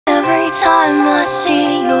Every time I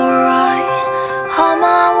see your eyes, all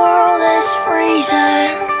my world is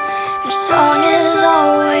freezing. Your song is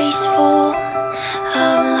always full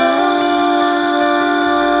of love.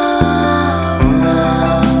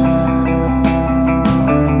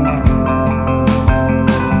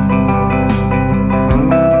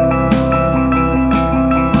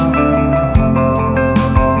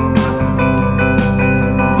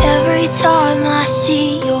 Every time I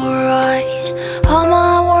see your eyes, all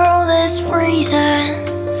my world is freezing.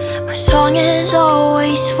 My song is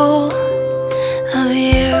always full of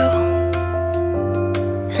you.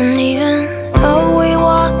 And even though we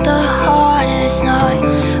walk the hardest night,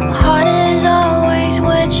 my heart is always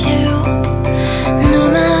with you. No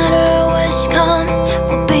matter what's come,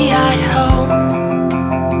 we'll be at home.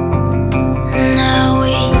 Now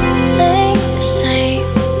we think the same,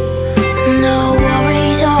 no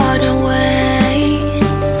worries on the ways.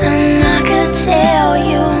 And I could tell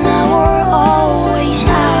you now we're always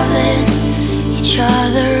having each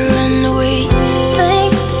other, and we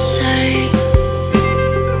think the same.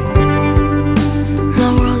 My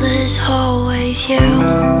world is always you.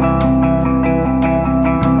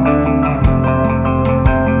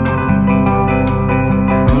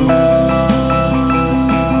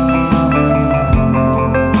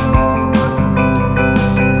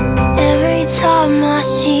 Every time I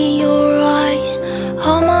see your eyes,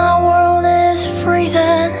 all my world is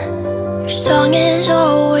freezing. Your song is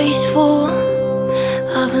always full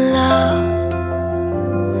of love.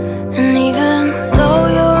 And even though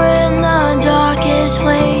you're in the darkest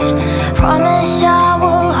place, promise I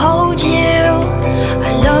will hold you.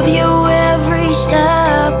 I love you every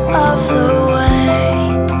step of the way.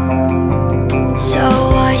 So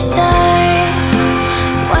I say,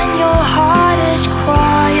 when your heart is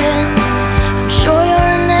crying, I'm sure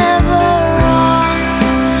you're never wrong.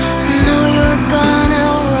 I know you're gonna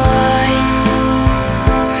right.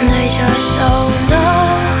 They just don't know,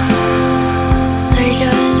 they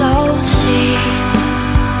just don't see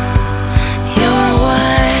your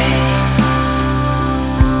way.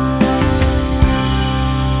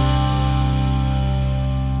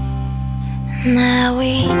 Now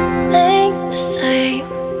we think the same,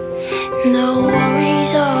 no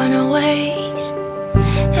worries on our ways.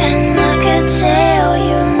 And I could tell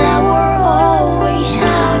you now we're always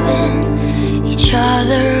having each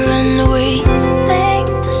other, and we think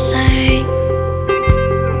the same.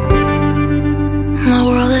 My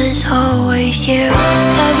world is always you.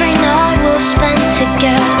 Every night we'll spend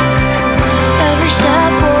together, every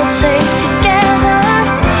step we'll take together.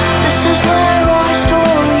 This is where our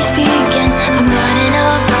stories begin. I'm lighting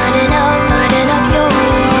up, lighting up, lighting up your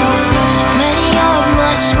world. So many of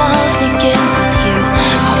my smiles begin with you.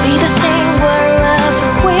 I'll be the same wherever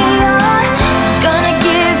we are. Gonna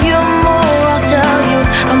give you more, I'll tell you.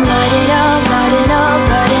 I'm lighting up, lighting up,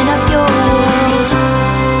 lighting up your world.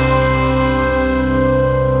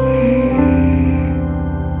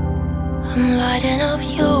 I'm lighting up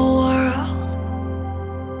your world.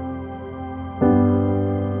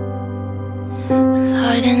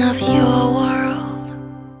 Lighting up your world.